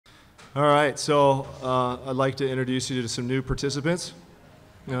All right, so I'd like to introduce you to some new participants.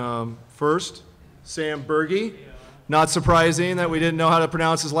 First, Sam Burgi. Not surprising that we didn't know how to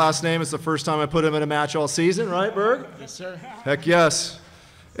pronounce his last name. It's the first time I put him in a match all season, right, Berg? Yes, sir. Heck yes.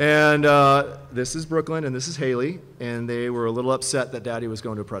 And this is Brooklyn, and this is Haley, and they were a little upset that Daddy was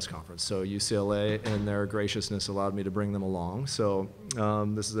going to a press conference. So UCLA, in their graciousness, allowed me to bring them along. So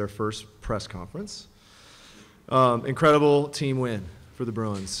this is their first press conference. Incredible team win for the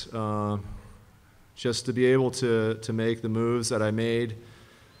Bruins. Just to be able to make the moves that I made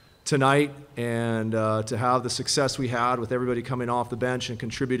tonight and to have the success we had with everybody coming off the bench and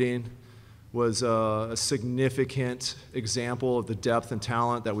contributing was a significant example of the depth and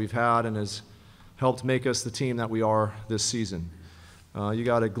talent that we've had and has helped make us the team that we are this season. You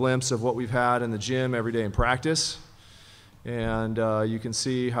got a glimpse of what we've had in the gym every day in practice, and you can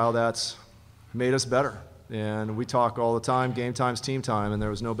see how that's made us better. And we talk all the time, game time's team time, and there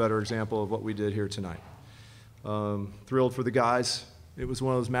was no better example of what we did here tonight. Thrilled for the guys. It was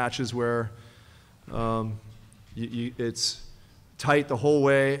one of those matches where it's tight the whole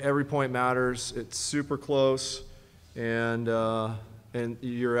way. Every point matters. It's super close, and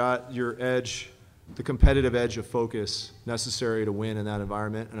you're at your edge, the competitive edge of focus necessary to win in that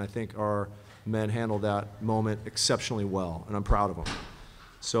environment. And I think our men handled that moment exceptionally well, and I'm proud of them.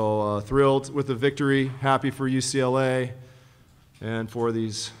 So thrilled with the victory. Happy for UCLA and for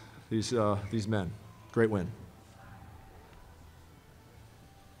these men. Great win.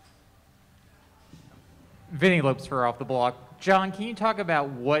 Vinny Lopes off the block. John, can you talk about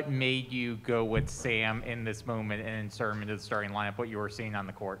what made you go with Sam in this moment and insert him into the starting lineup, what you were seeing on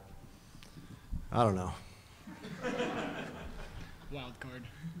the court? I don't know. Wild card.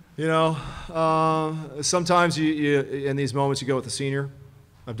 You know, sometimes you in these moments you go with the senior.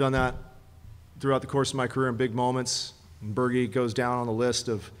 I've done that throughout the course of my career in big moments. And Burgi goes down on the list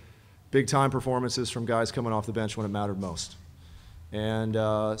of big-time performances from guys coming off the bench when it mattered most. And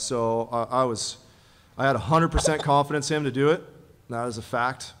so I had 100% confidence in him to do it. That is a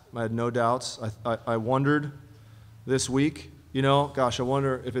fact. I had no doubts. I wondered this week, you know, gosh, I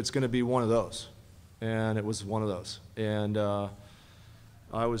wonder if it's going to be one of those. And it was one of those. And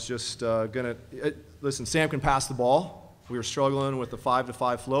I was just going to listen, Sam can pass the ball. We were struggling with the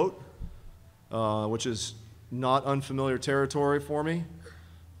 5-to-5 float, which is not unfamiliar territory for me.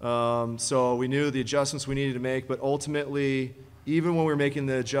 So we knew the adjustments we needed to make, but ultimately, even when we were making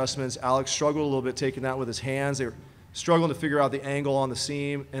the adjustments, Alex struggled a little bit taking that with his hands. They were struggling to figure out the angle on the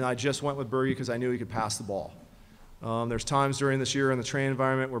seam, and I just went with Burgi because I knew he could pass the ball. There's times during this year in the training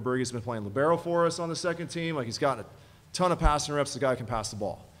environment where Burgi's been playing libero for us on the second team. Like, he's gotten a ton of passing reps. The guy can pass the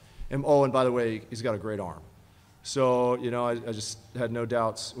ball. And by the way, he's got a great arm. So, you know, I just had no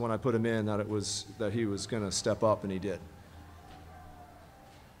doubts when I put him in that he was going to step up, and he did.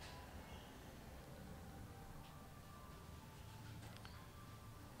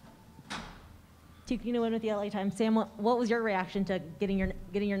 Taking a win with the LA Times. Sam, what was your reaction to getting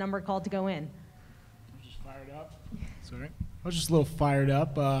your number called to go in? I was just fired up. Sorry. I was just a little fired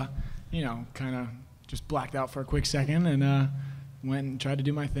up. You know, kind of just blacked out for a quick second and went and tried to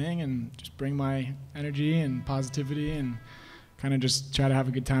do my thing and just bring my energy and positivity and kind of just try to have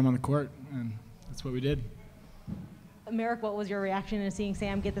a good time on the court. And that's what we did. Merrick, what was your reaction to seeing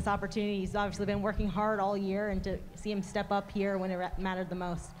Sam get this opportunity? He's obviously been working hard all year, and to see him step up here when it mattered the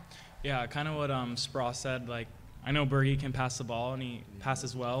most. Yeah, kind of what Speraw said. Like, I know Burgi can pass the ball, and he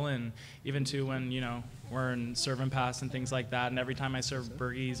passes well, and even too when, you know, we're in serve and pass and things like that, and every time I serve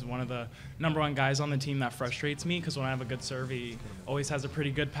Burgi, he's one of the #1 guys on the team that frustrates me, because when I have a good serve, he always has a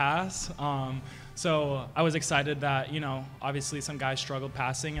pretty good pass. So I was excited that, you know, obviously some guys struggled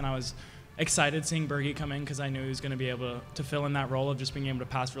passing, and I was excited seeing Burgi come in because I knew he was going to be able to fill in that role of just being able to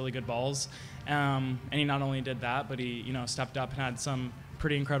pass really good balls. And he not only did that, but he, you know, stepped up and had some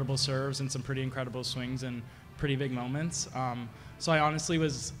pretty incredible serves and some pretty incredible swings and pretty big moments. So I honestly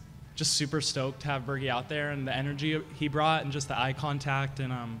was just super stoked to have Burgi out there, and the energy he brought and just the eye contact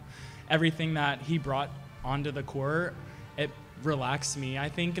and everything that he brought onto the court. It relaxed me, I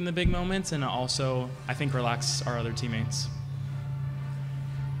think, in the big moments, and also I think relaxed our other teammates.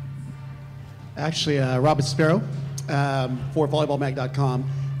 Actually, Robert Speraw for volleyballmag.com.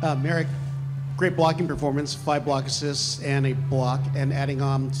 Merrick, great blocking performance, 5 block assists and a block, and adding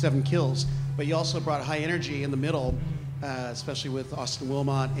on 7 kills. But you also brought high energy in the middle, especially with Austin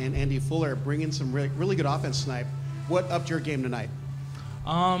Wilmot and Andy Fuller, bringing some really good offense tonight. What upped your game tonight?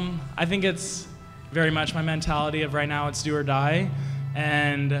 I think it's very much my mentality of right now it's do or die.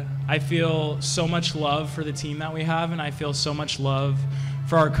 And I feel so much love for the team that we have, and I feel so much love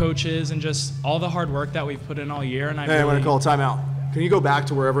for our coaches and just all the hard work that we've put in all year. And I'm going to call a timeout. Can you go back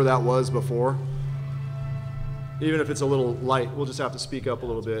to wherever that was before? Even if it's a little light, we'll just have to speak up a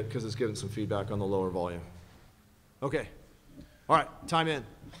little bit because it's getting some feedback on the lower volume. Okay. All right, time in.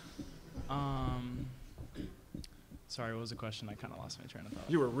 Sorry, what was the question? I kind of lost my train of thought.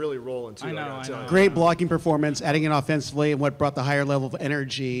 You were really rolling too. I know, gotta tell you. Great blocking performance, adding in offensively, and what brought the higher level of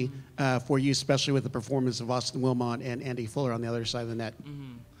energy for you, especially with the performance of Austin Wilmot and Andy Fuller on the other side of the net.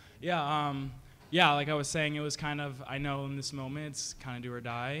 Yeah, like I was saying, it was kind of, I know in this moment it's kind of do or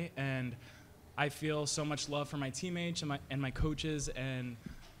die, and I feel so much love for my teammates and my coaches and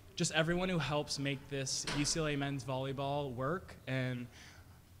just everyone who helps make this UCLA men's volleyball work. And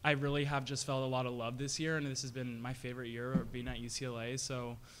I really have just felt a lot of love this year, and this has been my favorite year of being at UCLA.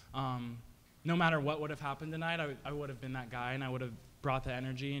 So no matter what would have happened tonight, I would have been that guy, and I would have brought the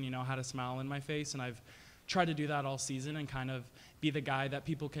energy and, had a smile in my face. And I've tried to do that all season and kind of be the guy that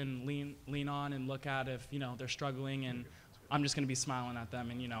people can lean on and look at if, they're struggling. And I'm just going to be smiling at them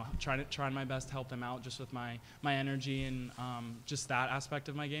and, trying my best to help them out just with my energy and just that aspect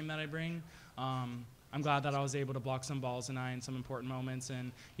of my game that I bring. I'm glad that I was able to block some balls tonight in some important moments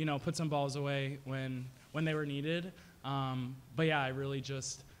and, put some balls away when they were needed. But yeah, I really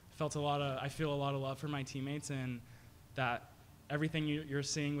just felt I feel a lot of love for my teammates, and that everything you're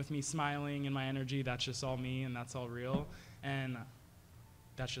seeing with me smiling and my energy, that's just all me and that's all real. And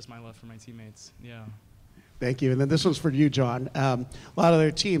that's just my love for my teammates. Yeah. Thank you. And then this one's for you, John. A lot of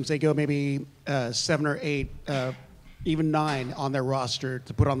their teams, they go maybe 7 or 8, even 9 on their roster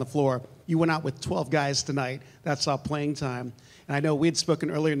to put on the floor. You went out with 12 guys tonight. That saw playing time. And I know we'd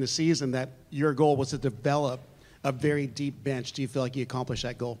spoken earlier in the season that your goal was to develop a very deep bench. Do you feel like you accomplished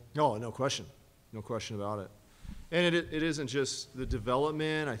that goal? Oh, no question. No question about it. And it isn't just the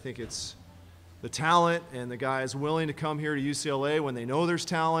development. I think it's the talent and the guys willing to come here to UCLA when they know there's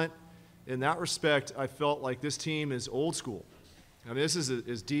talent. In that respect, I felt like this team is old school. I mean, this is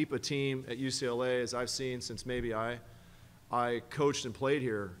as deep a team at UCLA as I've seen since maybe I coached and played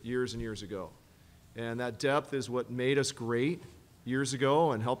here years and years ago. And that depth is what made us great years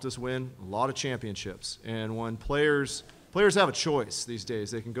ago and helped us win a lot of championships. And when players have a choice these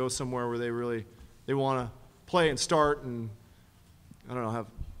days, they can go somewhere where they want to play and start and, I don't know, have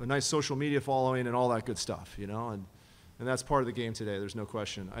a nice social media following and all that good stuff, and that's part of the game today, there's no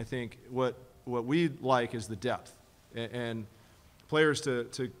question. I think what we like is the depth and players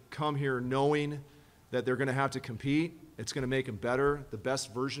to come here knowing that they're going to have to compete. It's going to make them better. The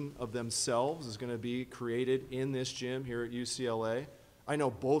best version of themselves is going to be created in this gym here at UCLA. I know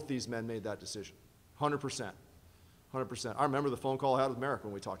both these men made that decision, 100%. 100%. I remember the phone call I had with Merrick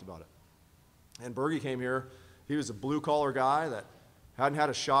when we talked about it. And Burgi came here. He was a blue-collar guy that hadn't had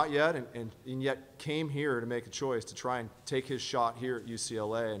a shot yet and yet came here to make a choice to try and take his shot here at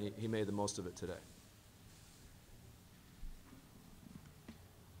UCLA, and he made the most of it today.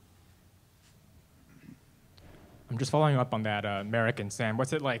 I'm just following up on that, Merrick and Sam.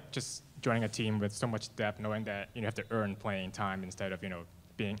 What's it like just joining a team with so much depth, knowing that you have to earn playing time instead of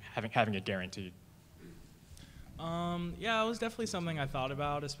having it guaranteed? Yeah, it was definitely something I thought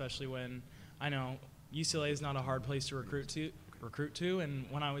about, especially when I know UCLA is not a hard place to recruit to, and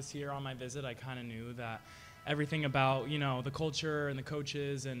when I was here on my visit, I kind of knew that everything about the culture and the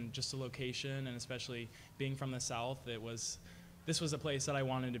coaches and just the location, and especially being from the South, this was a place that I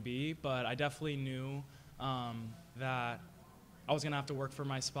wanted to be. But I definitely knew that I was going to have to work for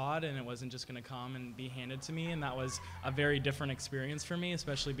my spot, and it wasn't just going to come and be handed to me. And that was a very different experience for me,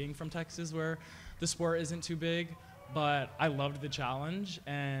 especially being from Texas, where the sport isn't too big. But I loved the challenge,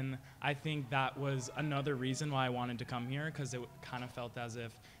 and I think that was another reason why I wanted to come here, because it kind of felt as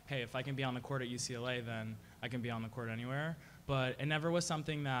if, hey, if I can be on the court at UCLA, then I can be on the court anywhere. But it never was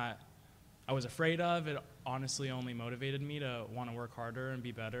something that I was afraid of. It honestly only motivated me to want to work harder and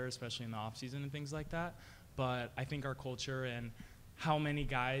be better, especially in the off season and things like that. But I think our culture and how many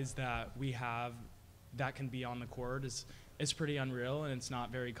guys that we have that can be on the court is pretty unreal, and it's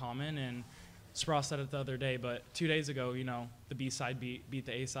not very common. And Speraw said it the other day, but 2 days ago, the B side beat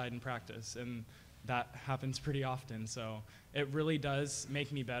the A side in practice, and that happens pretty often. So it really does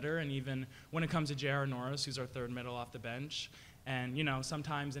make me better. And even when it comes to J.R. Norris, who's our third middle off the bench, and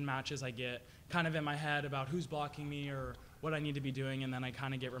sometimes in matches I get kind of in my head about who's blocking me or what I need to be doing, and then I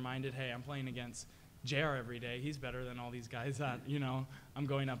kind of get reminded, hey, I'm playing against JR every day. He's better than all these guys that I'm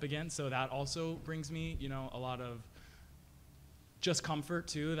going up against. So that also brings me a lot of just comfort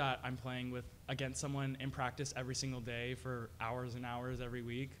too, that I'm playing against someone in practice every single day for hours and hours every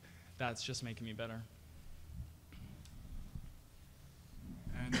week. That's just making me better.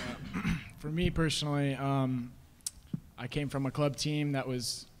 And for me personally, I came from a club team that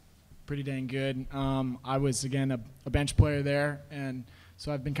was pretty dang good. I was, again, a bench player there, and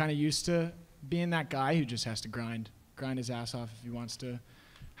so I've been kind of used to being that guy who just has to grind his ass off if he wants to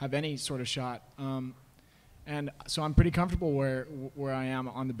have any sort of shot. And so I'm pretty comfortable where I am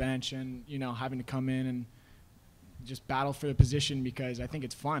on the bench, and having to come in and just battle for the position, because I think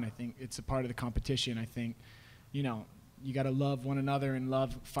it's fun. I think it's a part of the competition. I think, you got to love one another and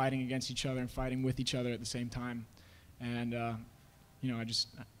love fighting against each other and fighting with each other at the same time. And, I just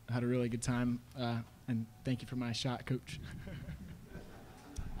had a really good time. And thank you for my shot, Coach.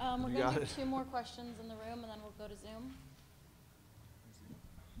 We're going to do 2 more questions in the room, and then we'll go to Zoom.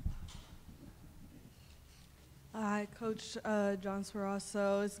 Hi, Coach John Speraw.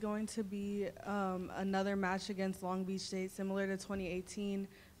 So it's going to be another match against Long Beach State, similar to 2018,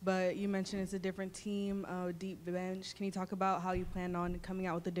 but you mentioned it's a different team, deep bench. Can you talk about how you plan on coming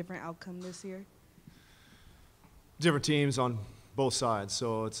out with a different outcome this year? Different teams on both sides,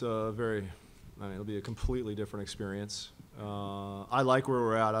 so it's it'll be a completely different experience. I like where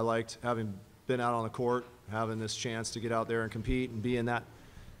we're at. I liked having been out on the court, having this chance to get out there and compete and be in that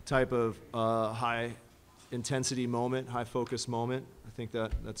type of high intensity moment, high focus moment. I think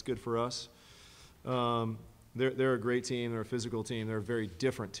that's good for us. They're a great team. They're a physical team. They're a very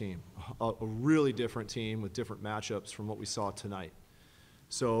different team, a really different team with different matchups from what we saw tonight.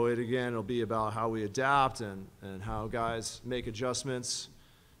 So it'll be about how we adapt and how guys make adjustments,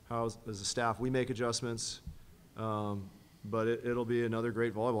 how as a staff we make adjustments. But it'll be another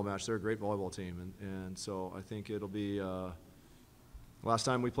great volleyball match. They're a great volleyball team, and so I think it'll be. Last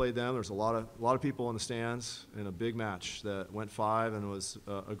time we played them, there's a lot of people in the stands in a big match that went 5 and was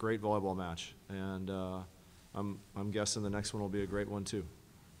a great volleyball match. And I'm guessing the next one will be a great one too.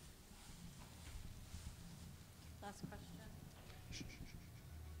 Last question.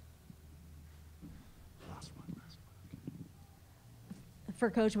 For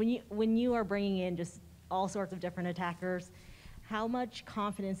Coach, when you are bringing in just all sorts of different attackers, how much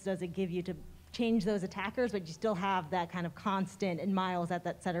confidence does it give you to change those attackers, but you still have that kind of constant and Miles at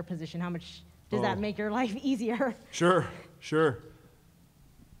that setter position? How much does that make your life easier? Sure.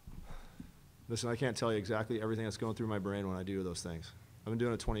 Listen, I can't tell you exactly everything that's going through my brain when I do those things. I've been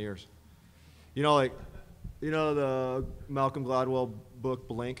doing it 20 years. The Malcolm Gladwell book,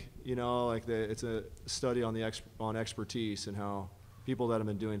 Blink, it's a study on on expertise and how people that have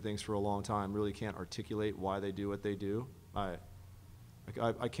been doing things for a long time really can't articulate why they do what they do. I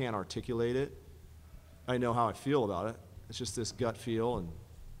can't articulate it. I know how I feel about it. It's just this gut feel, and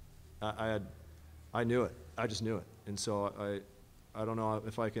I knew it. I just knew it. And so I don't know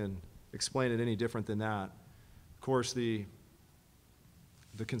if I can explain it any different than that. Of course, the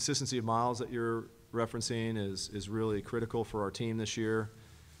consistency of Miles that you're referencing is really critical for our team this year.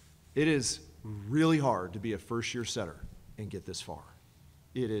 It is really hard to be a first-year setter and get this far.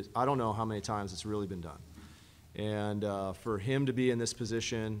 It is. I don't know how many times it's really been done. And for him to be in this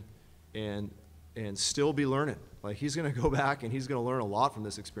position and still be learning, like he's going to go back and he's going to learn a lot from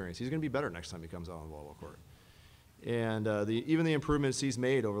this experience. He's going to be better next time he comes out on the volleyball court. And even the improvements he's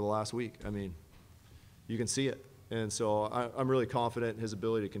made over the last week, I mean, you can see it. And so I'm really confident in his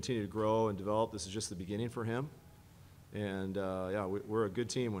ability to continue to grow and develop. This is just the beginning for him. And we're a good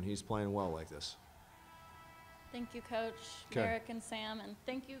team when he's playing well like this. Thank you, Coach, Okay. Merrick and Sam, and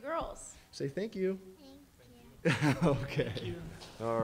thank you, girls. Say thank you. Thank you. Okay. Thank you. All right.